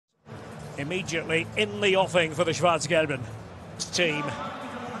immediately in the offing for the Schwarz-Gelben team.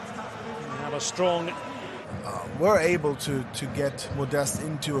 They have a strong... We're able to get Modest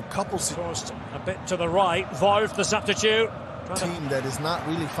into a couple... Forced a bit to the right. Wolf, the substitute. Team that is not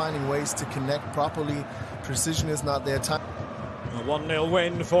really finding ways to connect properly. Precision is not their time. A 1-0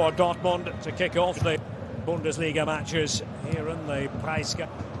 win for Dortmund to kick off the Bundesliga matches here in the Preisga.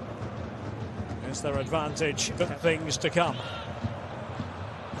 It's their advantage. Things to come.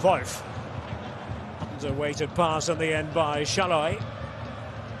 Wolf. A weighted pass in the end by Schalloy.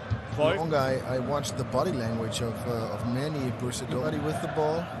 Long I watched the body language of many Borussia Dortmund with the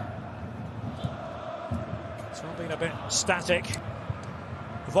ball. It's all been a bit static.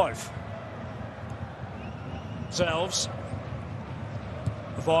 Wolf. Selves.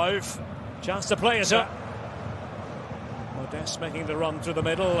 Wolf. Chance to play it up. Modest making the run through the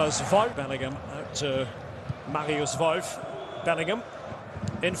middle as Wolf. Bellingham out to Marius Wolf. Bellingham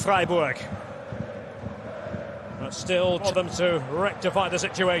in Freiburg. But still for them to rectify the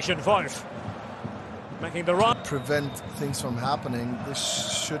situation. Wolf making the run. Prevent things from happening.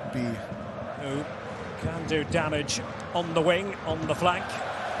 This should be... Who can do damage on the wing, on the flank.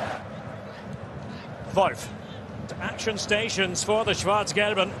 Wolf. Action stations for the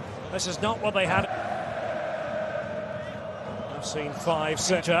Schwarz-Gelben. This is not what they had. I've seen 5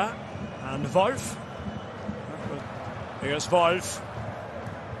 setter and Wolf. Here's Wolf.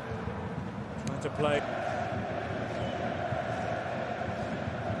 Trying to play.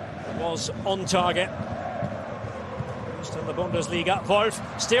 Was on target. Just in the Bundesliga. Wolf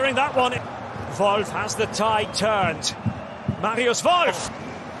steering that one. Wolf has the tide turned. Marius Wolf.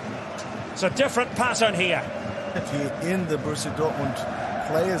 It's a different pattern here. In the Borussia Dortmund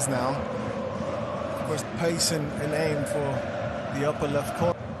players now. Of course, pace and aim for the upper left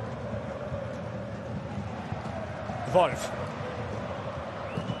corner. Wolf.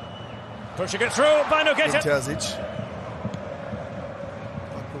 Pushing it through. Bino gets it. Terzic.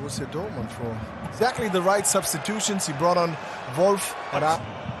 Borussia Dortmund for exactly the right substitutions. He brought on Wolf.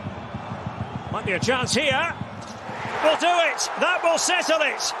 Might be a chance here. Will do it. That will settle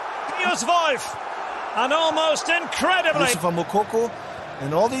it. Here's Wolf. And almost incredibly... Mokoko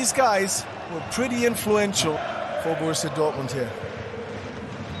and all these guys were pretty influential for Borussia Dortmund here.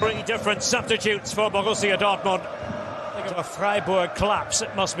 3 different substitutes for Borussia Dortmund. A Freiburg collapse,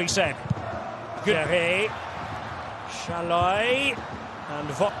 it must be said. Guerre, Schalloy,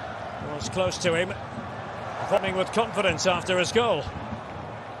 and Wolf was close to him. Vomiting with confidence after his goal.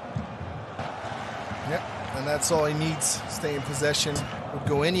 Yeah, and that's all he needs. Stay in possession. Would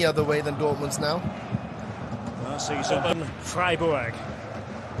go any other way than Dortmund's now. Last season, Freiburg.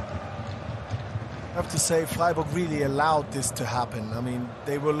 I have to say, Freiburg really allowed this to happen. I mean,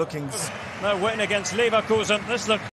 they were looking... No win against Leverkusen. This looked...